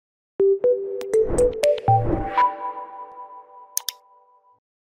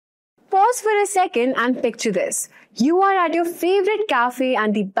Pause for a second and picture this. You are at your favorite cafe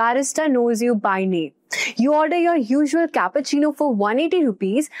and the barista knows you by name. You order your usual cappuccino for 180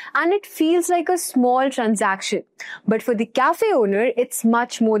 rupees and it feels like a small transaction. But for the cafe owner, it's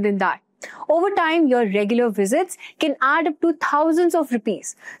much more than that. Over time, your regular visits can add up to thousands of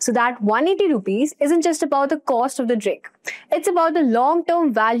rupees. So that 180 rupees isn't just about the cost of the drink. It's about the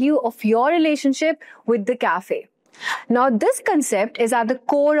long-term value of your relationship with the cafe. Now, this concept is at the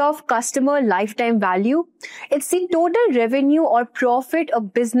core of customer lifetime value. It's the total revenue or profit a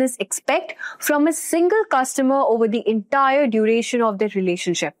business expects from a single customer over the entire duration of their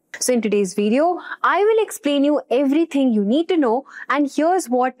relationship. So in today's video, I will explain you everything you need to know, and here's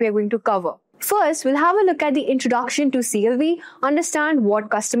what we're going to cover. First, we'll have a look at the introduction to CLV, understand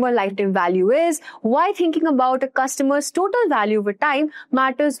what customer lifetime value is, why thinking about a customer's total value over time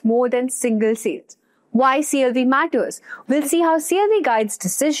matters more than single sales. Why CLV matters. We'll see how CLV guides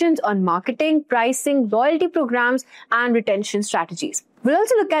decisions on marketing, pricing, loyalty programs, and retention strategies. We'll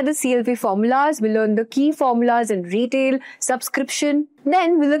also look at the CLV formulas. We'll learn the key formulas in retail, subscription.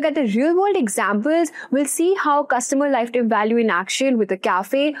 Then we'll look at the real-world examples. We'll see how customer lifetime value in action with a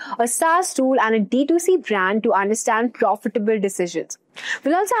cafe, a SaaS tool, and a D2C brand to understand profitable decisions.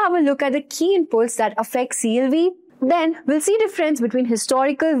 We'll also have a look at the key inputs that affect CLV. Then we'll see difference between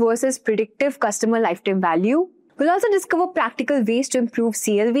historical versus predictive customer lifetime value. We'll also discover practical ways to improve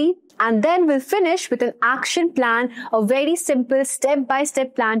CLV. And then we'll finish with an action plan, a very simple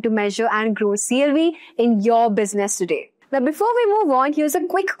step-by-step plan to measure and grow CLV in your business today. Now, before we move on, here's a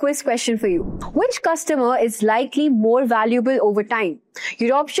quick quiz question for you. Which customer is likely more valuable over time?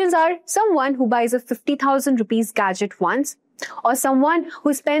 Your options are someone who buys a 50,000 rupees gadget once, or someone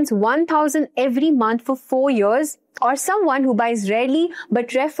who spends 1,000 every month for 4 years, or someone who buys rarely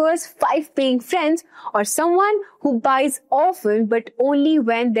but refers 5 paying friends, or someone who buys often but only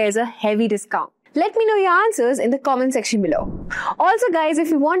when there's a heavy discount. Let me know your answers in the comment section below. Also guys, if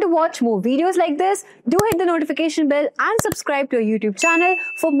you want to watch more videos like this, do hit the notification bell and subscribe to our YouTube channel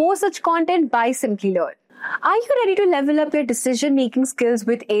for more such content by Simplilearn. Are you ready to level up your decision-making skills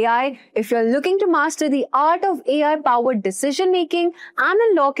with AI? If you're looking to master the art of AI-powered decision-making and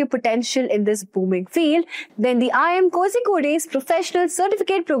unlock your potential in this booming field, then the I Am Kozhikode's professional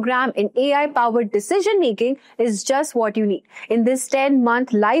certificate program in AI-powered decision-making is just what you need. In this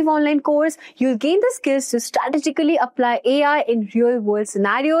 10-month live online course, you'll gain the skills to strategically apply AI in real-world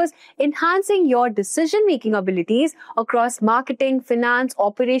scenarios, enhancing your decision-making abilities across marketing, finance,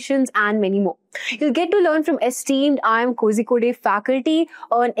 operations, and many more. You'll get to learn from esteemed I Am Kozhikode faculty,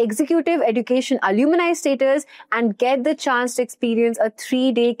 earn executive education alumni status, and get the chance to experience a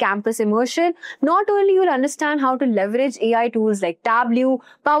 3-day campus immersion. Not only you'll understand how to leverage AI tools like Tableau,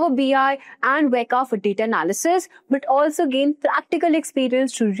 Power BI, and Weka for data analysis, but also gain practical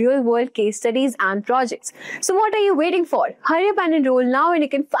experience through real-world case studies and projects. So what are you waiting for? Hurry up and enroll now, and you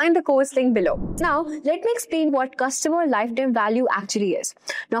can find the course link below. Now, let me explain what customer lifetime value actually is.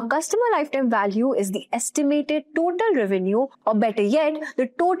 Now, customer lifetime value is the estimated total revenue, or better yet, the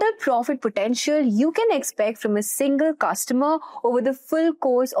total profit potential you can expect from a single customer over the full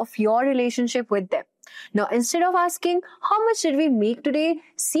course of your relationship with them. Now, instead of asking, how much did we make today?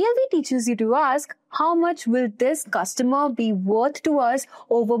 CLV teaches you to ask, how much will this customer be worth to us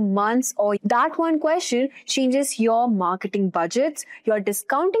over months? Or that one question changes your marketing budgets, your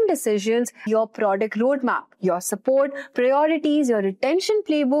discounting decisions, your product roadmap, your support, priorities, your retention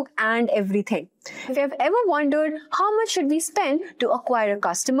playbook, and everything. If you have ever wondered how much should we spend to acquire a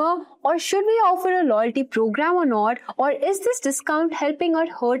customer, or should we offer a loyalty program or not, or is this discount helping or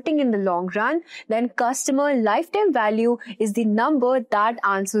hurting in the long run, then customer lifetime value is the number that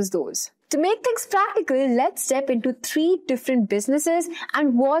answers those. To make things practical, let's step into 3 different businesses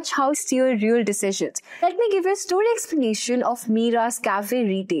and watch how steer real decisions. Let me give you a story explanation of Meera's Cafe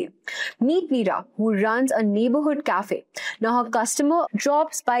Retail. Meet Meera, who runs a neighborhood cafe. Now her customer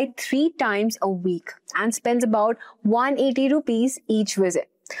drops by 3 times a week and spends about 180 rupees each visit.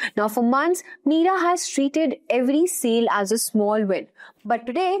 Now for months, Meera has treated every sale as a small win. But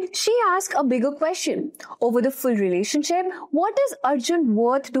today, she asks a bigger question. Over the full relationship, what is Arjun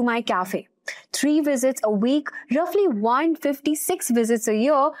worth to my cafe? 3 visits a week, roughly 156 visits a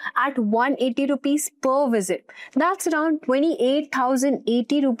year at 180 rupees per visit. That's around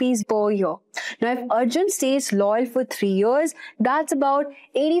 28,080 rupees per year. Now, if Arjun stays loyal for 3 years, that's about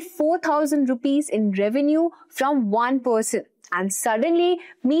 84,000 rupees in revenue from one person. and suddenly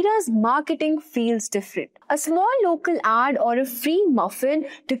Mira's marketing feels different. A small local ad or a free muffin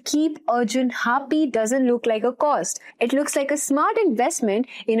to keep Arjun happy doesn't look like a cost. It looks like a smart investment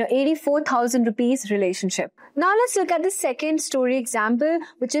in a 84,000 rupees relationship. Now let's look at the second story example,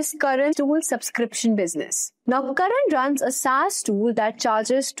 which is Karan's tool subscription business. Now Karan runs a SaaS tool that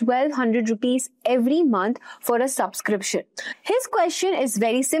charges 1200 rupees every month for a subscription. His question is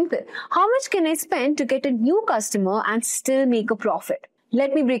very simple. How much can I spend to get a new customer and still make a profit?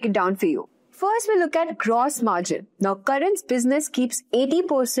 Let me break it down for you. First, we look at gross margin. Now, Karan's business keeps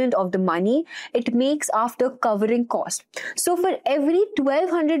 80% of the money it makes after covering cost. So, for every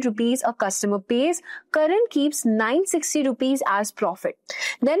 1200 rupees a customer pays, Karan keeps 960 rupees as profit.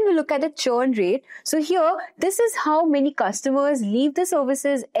 Then we look at the churn rate. So, here, this is how many customers leave the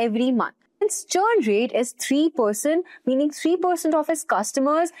services every month. His churn rate is 3%, meaning 3% of his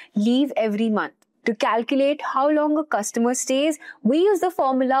customers leave every month. To calculate how long a customer stays, we use the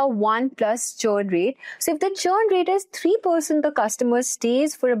formula 1 plus churn rate. So if the churn rate is 3%, the customer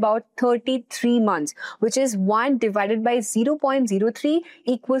stays for about 33 months, which is 1 divided by 0.03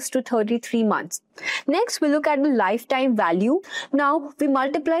 equals to 33 months. Next, we look at the lifetime value. Now, we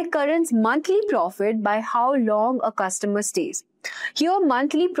multiply Karan's monthly profit by how long a customer stays. Here,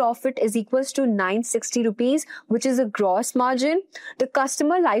 monthly profit is equals to 960 rupees, which is a gross margin. The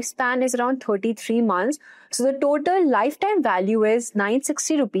customer lifespan is around 33 months. So the total lifetime value is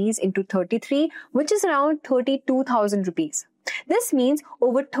 960 rupees into 33, which is around 32,000 rupees. This means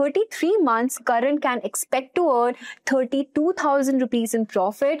over 33 months, Karan can expect to earn 32,000 rupees in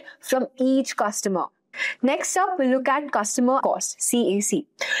profit from each customer. Next up, we'll look at customer cost, CAC.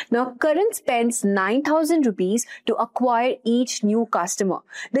 Now, Karan spends 9,000 rupees to acquire each new customer.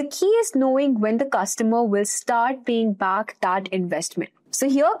 The key is knowing when the customer will start paying back that investment. So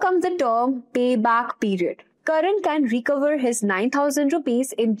here comes the term payback period. Karan can recover his 9,000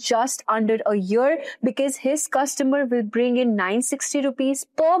 rupees in just under a year because his customer will bring in 960 rupees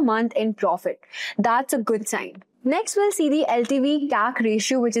per month in profit. That's a good sign. Next, we'll see the LTV CAC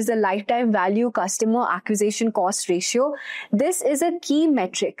ratio, which is the lifetime value customer acquisition cost ratio. This is a key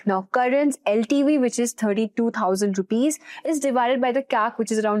metric. Now, Karan's LTV, which is 32,000 rupees, is divided by the CAC,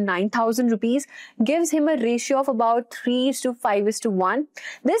 which is around 9,000 rupees, gives him a ratio of about 3:5:1.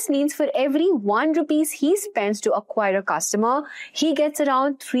 This means for every 1 rupees he spends to acquire a customer, he gets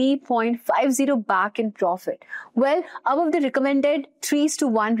around 3.50 back in profit. Well, above the recommended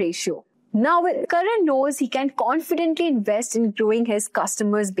 3:1 ratio. Now, Karan knows he can confidently invest in growing his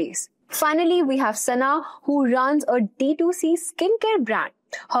customers' base. Finally, we have Sana, who runs a D2C skincare brand.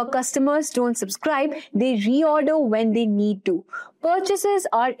 Her customers don't subscribe, they reorder when they need to. Purchases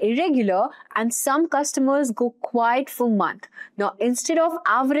are irregular and some customers go quiet for months. Now, instead of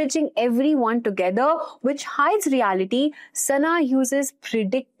averaging everyone together, which hides reality, Sana uses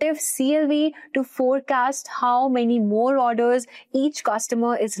predictive CLV to forecast how many more orders each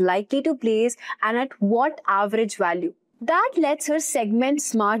customer is likely to place and at what average value. That lets her segment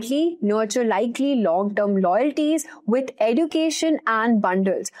smartly, nurture likely long-term loyalties with education and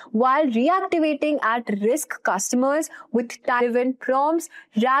bundles, while reactivating at-risk customers with time-driven prompts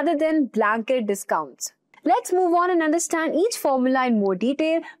rather than blanket discounts. Let's move on and understand each formula in more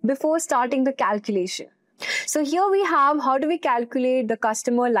detail before starting the calculation. So here we have how do we calculate the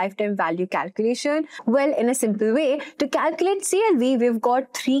customer lifetime value calculation? Well, in a simple way, to calculate CLV, we've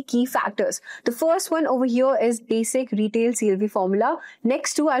got 3 key factors. The first one over here is basic retail CLV formula.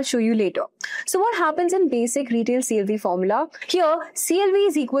 Next 2 I'll show you later. So what happens in basic retail CLV formula? Here, CLV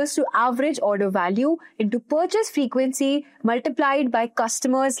is equals to average order value into purchase frequency multiplied by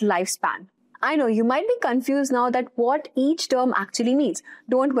customer's lifespan. I know you might be confused now that what each term actually means.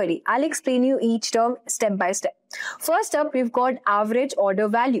 Don't worry, I'll explain you each term step by step. First up, we've got average order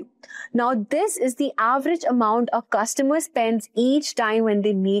value. Now, this is the average amount a customer spends each time when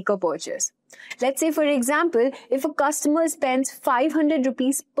they make a purchase. Let's say, for example, if a customer spends 500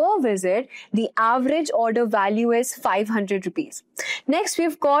 rupees per visit, the average order value is 500 rupees. Next,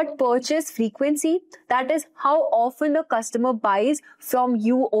 we've got purchase frequency. That is how often the customer buys from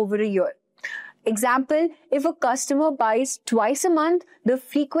you over a year. Example, if a customer buys twice a month, the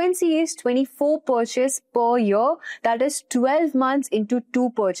frequency is 24 purchases per year. That is 12 months into 2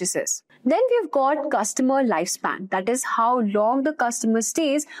 purchases. Then we've got customer lifespan. That is how long the customer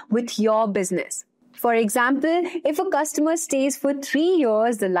stays with your business. For example, if a customer stays for 3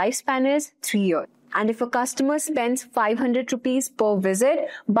 years, the lifespan is 3 years. And if a customer spends 500 rupees per visit,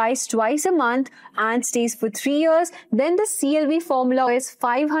 buys twice a month and stays for 3 years, then the CLV formula is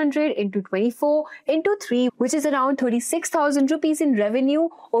 500 into 24 into 3, which is around 36,000 rupees in revenue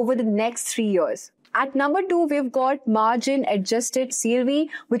over the next 3 years. At number 2, we've got margin adjusted CLV,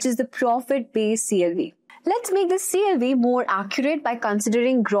 which is the profit based CLV. Let's make the CLV more accurate by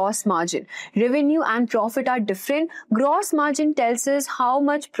considering gross margin. Revenue and profit are different. Gross margin tells us how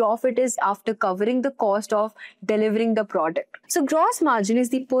much profit is after covering the cost of delivering the product. So gross margin is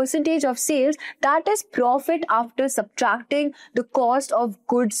the percentage of sales that is profit after subtracting the cost of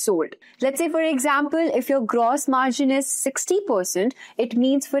goods sold. Let's say, for example, if your gross margin is 60%, it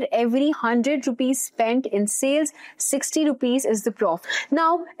means for every 100 rupees spent in sales, 60 rupees is the profit.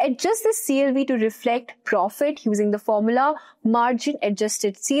 Now, adjust the CLV to reflect profit using the formula margin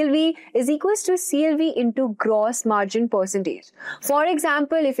adjusted CLV is equals to CLV into gross margin percentage. For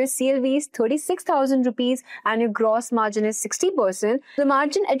example, if your CLV is 36,000 rupees and your gross margin is 60%, the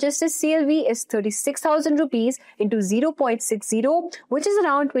margin adjusted CLV is 36,000 rupees into 0.60, which is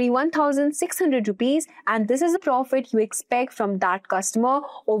around 21,600 rupees, and this is the profit you expect from that customer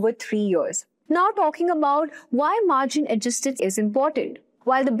over 3 years. Now talking about why margin adjusted is important.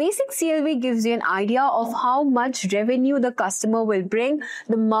 While the basic CLV gives you an idea of how much revenue the customer will bring,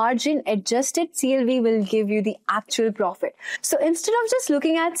 the margin adjusted CLV will give you the actual profit. So instead of just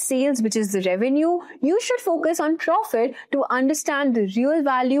looking at sales, which is the revenue, you should focus on profit to understand the real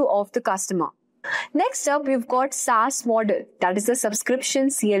value of the customer. Next up, we've got SaaS model, that is the subscription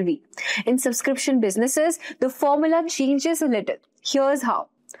CLV. In subscription businesses, the formula changes a little. Here's how.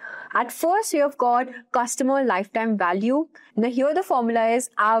 At first, you have got customer lifetime value. Now here the formula is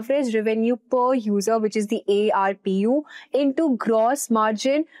average revenue per user, which is the ARPU, into gross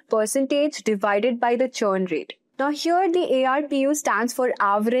margin percentage divided by the churn rate. Now here the ARPU stands for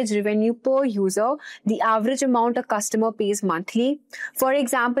average revenue per user, the average amount a customer pays monthly. For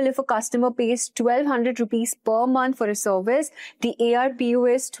example, if a customer pays 1200 rupees per month for a service, the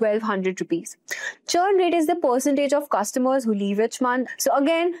ARPU is 1200 rupees. Churn rate is the percentage of customers who leave each month. So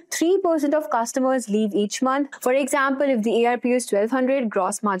again, 3% of customers leave each month. For example, if the ARPU is 1200,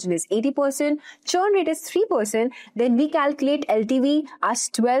 gross margin is 80%, churn rate is 3%, then we calculate LTV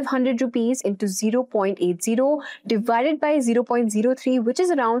as 1200 rupees into 0.80 divided by 0.03, which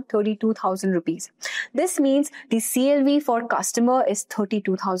is around 32,000 rupees. This means the CLV for customer is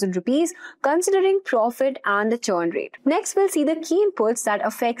 32,000 rupees, considering profit and the churn rate. Next, we'll see the key inputs that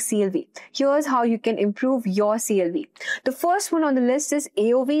affect CLV. Here's how you can improve your CLV. The first one on the list is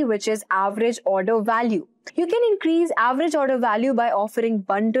AOV, which is average order value. You can increase average order value by offering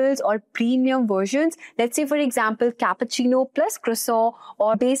bundles or premium versions. Let's say, for example, cappuccino plus croissant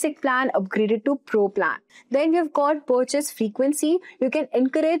or basic plan upgraded to pro plan. Then we've got purchase frequency. You can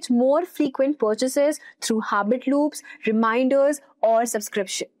encourage more frequent purchases through habit loops, reminders, or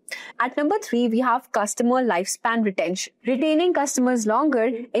subscription. At number 3, we have customer lifespan retention. Retaining customers longer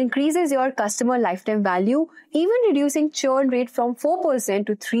increases your customer lifetime value, even reducing churn rate from 4%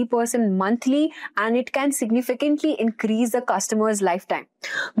 to 3% monthly, and it can significantly increase the customer's lifetime.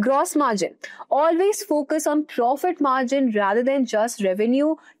 Gross margin. Always focus on profit margin rather than just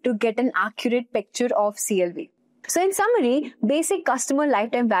revenue to get an accurate picture of CLV. So in summary, basic customer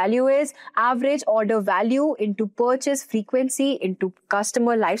lifetime value is average order value into purchase frequency into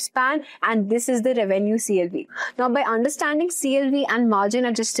customer lifespan, and this is the revenue CLV. Now, by understanding CLV and margin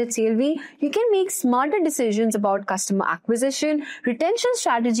adjusted CLV, you can make smarter decisions about customer acquisition, retention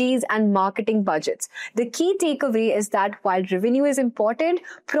strategies, and marketing budgets. The key takeaway is that while revenue is important,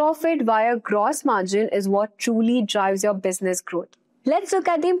 profit via gross margin is what truly drives your business growth. Let's look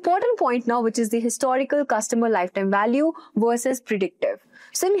at the important point now, which is the historical customer lifetime value versus predictive.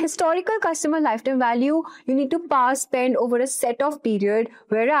 So in historical customer lifetime value, you need to pass spend over a set of period,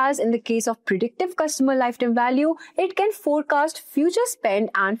 whereas in the case of predictive customer lifetime value, it can forecast future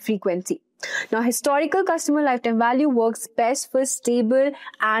spend and frequency. Now, historical customer lifetime value works best for stable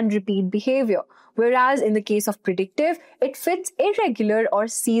and repeat behavior, whereas in the case of predictive, it fits irregular or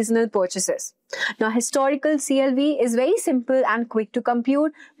seasonal purchases. Now, historical CLV is very simple and quick to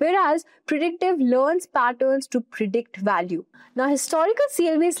compute, whereas predictive learns patterns to predict value. Now, historical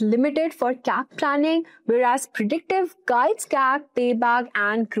CLV is limited for CAC planning, whereas predictive guides CAC, payback,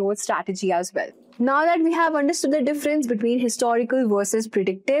 and growth strategy as well. Now that we have understood the difference between historical versus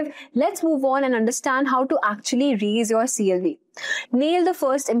predictive, let's move on and understand how to actually raise your CLV. Nail the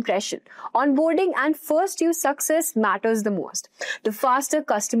first impression. Onboarding and first use success matters the most. The faster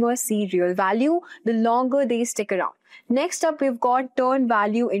customers see real value, the longer they stick around. Next up, we've got turn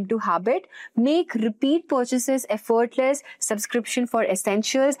value into habit, make repeat purchases effortless, subscription for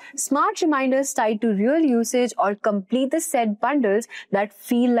essentials, smart reminders tied to real usage, or complete the set bundles that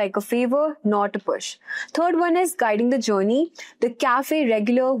feel like a favor, not a push. Third one is guiding the journey. The cafe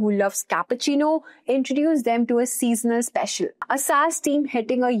regular who loves cappuccino, introduce them to a seasonal special. A SaaS team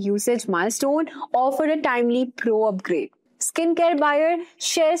hitting a usage milestone, offer a timely pro upgrade. Skincare buyer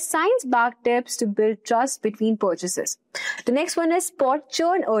shares science-backed tips to build trust between purchases. The next one is spot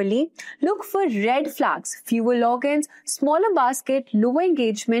churn early. Look for red flags, fewer logins, smaller basket, lower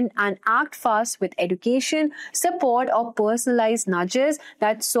engagement, and act fast with education, support, or personalized nudges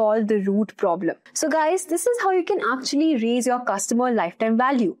that solve the root problem. So guys, this is how you can actually raise your customer lifetime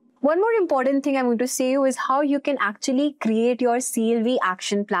value. One more important thing I'm going to say is how you can actually create your CLV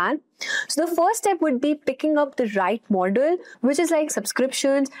action plan. So the first step would be picking up the right model, which is like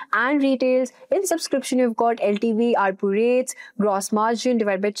subscriptions and retails. In subscription, you've got LTV, ARPU rates, gross margin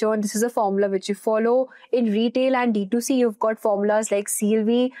divided by churn. This is a formula which you follow. In retail and D2C, you've got formulas like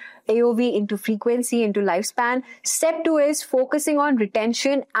CLV, AOV into frequency, into lifespan. Step 2 is focusing on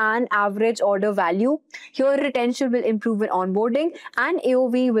retention and average order value. Here, retention will improve with onboarding, and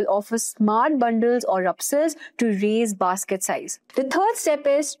AOV will offer smart bundles or upsells to raise basket size. The third step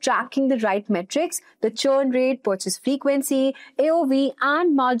is tracking the right metrics, the churn rate, purchase frequency, AOV,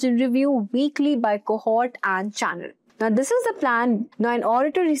 and margin review weekly by cohort and channel. Now, this is the plan. Now, in order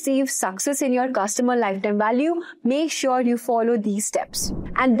to receive success in your customer lifetime value, make sure you follow these steps.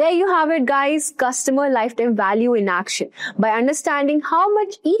 And there you have it, guys, customer lifetime value in action. By understanding how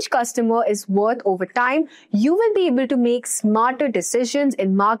much each customer is worth over time, you will be able to make smarter decisions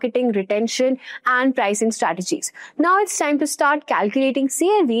in marketing, retention, and pricing strategies. Now, it's time to start calculating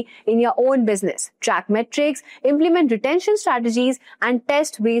CLV in your own business. Track metrics, implement retention strategies, and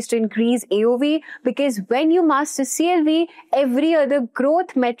test ways to increase AOV, because when you master CLV, every other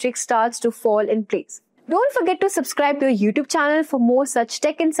growth metric starts to fall in place. Don't forget to subscribe to our YouTube channel for more such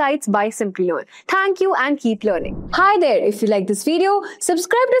tech insights by Simplilearn. Thank you and keep learning. Hi there, if you like this video,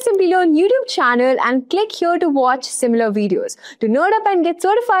 subscribe to Simplilearn YouTube channel and click here to watch similar videos. To nerd up and get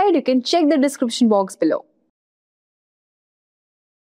certified, you can check the description box below.